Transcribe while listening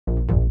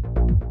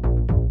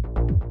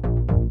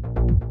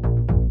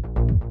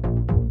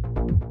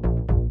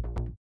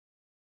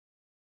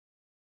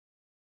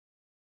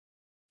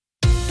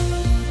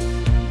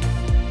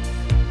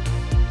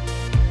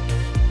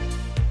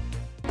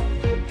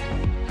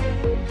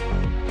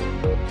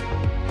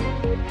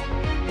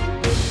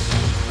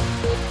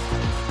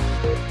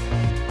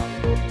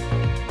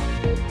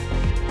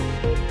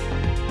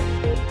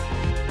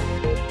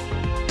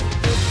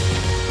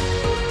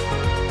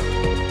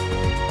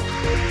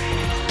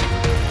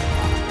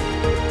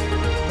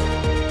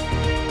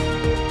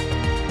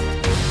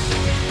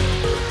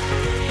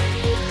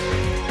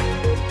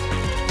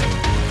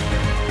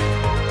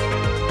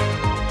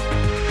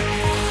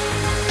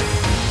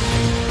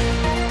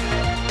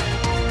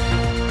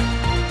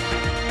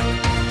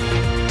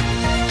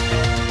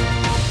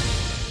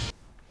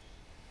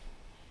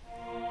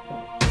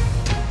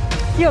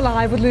You're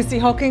live with Lucy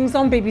Hockings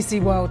on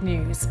BBC World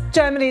News.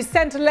 Germany's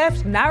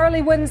centre-left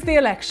narrowly wins the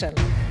election.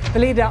 The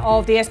leader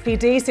of the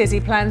SPD says he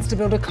plans to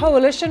build a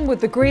coalition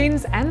with the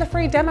Greens and the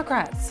Free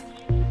Democrats.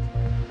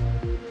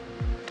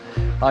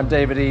 I'm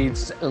David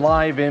Eads,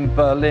 live in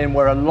Berlin,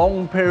 where a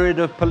long period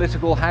of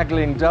political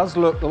haggling does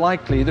look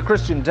likely. The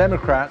Christian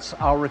Democrats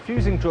are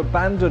refusing to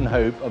abandon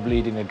hope of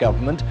leading a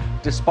government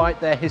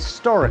despite their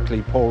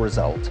historically poor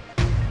result.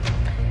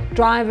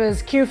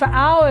 Drivers queue for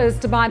hours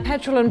to buy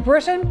petrol in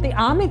Britain. The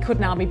army could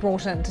now be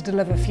brought in to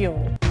deliver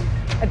fuel.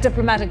 A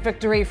diplomatic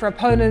victory for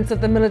opponents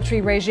of the military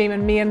regime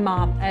in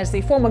Myanmar as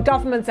the former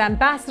government's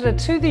ambassador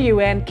to the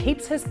UN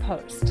keeps his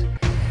post.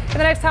 In the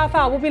next half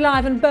hour, we'll be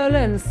live in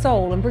Berlin,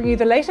 Seoul, and bring you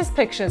the latest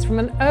pictures from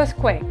an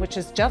earthquake which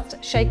has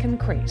just shaken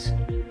Crete.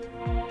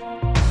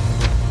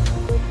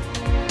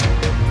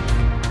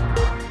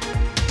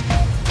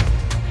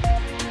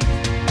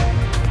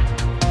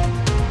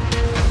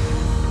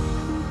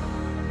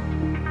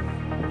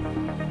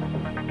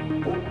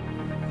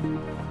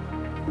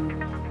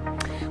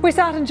 We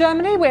start in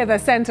Germany, where the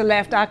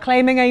centre-left are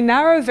claiming a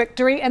narrow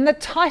victory in the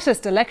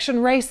tightest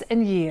election race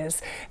in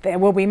years. There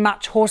will be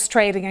much horse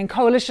trading and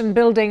coalition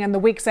building in the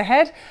weeks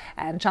ahead,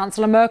 and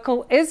Chancellor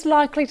Merkel is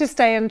likely to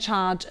stay in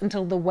charge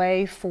until the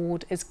way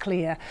forward is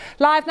clear.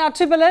 Live now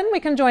to Berlin, we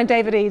can join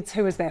David Eads,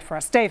 who is there for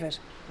us. David.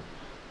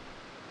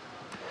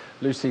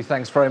 Lucy,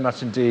 thanks very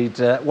much indeed.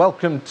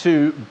 Welcome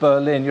to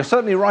Berlin. You're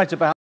certainly right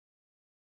about